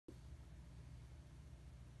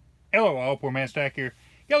Hello all, poor man Stack here.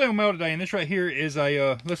 Got a little mail today, and this right here is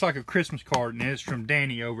a looks like a Christmas card, and it's from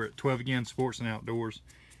Danny over at 12 Again Sports and Outdoors.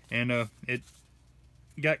 And it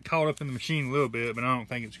got caught up in the machine a little bit, but I don't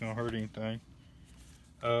think it's gonna hurt anything.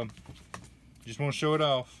 Just want to show it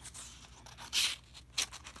off.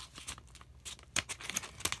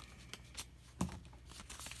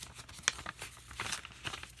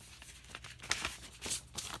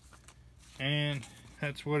 And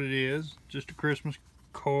that's what it is, just a Christmas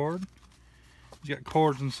card. He's got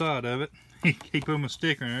cards inside of it. He put him a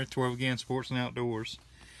sticker in there, 12 Again Sports and Outdoors.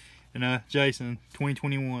 And Jason,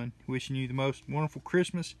 2021, wishing you the most wonderful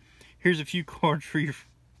Christmas. Here's a few cards for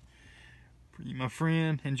my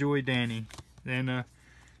friend. Enjoy, Danny. And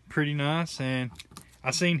pretty nice. And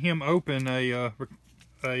I seen him open a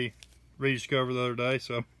Rediscover the other day,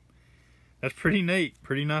 so that's pretty neat.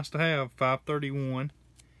 Pretty nice to have. 531.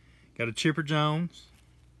 Got a Chipper Jones.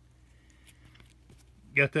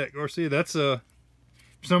 Got that Garcia. That's for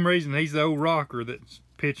some reason he's the old rocker that's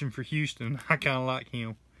pitching for Houston. I kind of like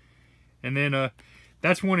him. And then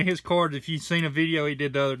that's one of his cards. If you've seen a video he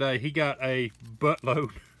did the other day, he got a buttload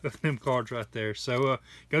of them cards right there. So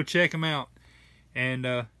go check them out. And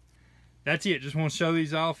that's it. Just want to show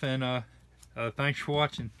these off. And thanks for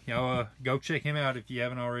watching. Y'all go check him out if you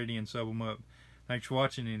haven't already and sub him up. Thanks for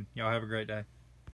watching, and y'all have a great day.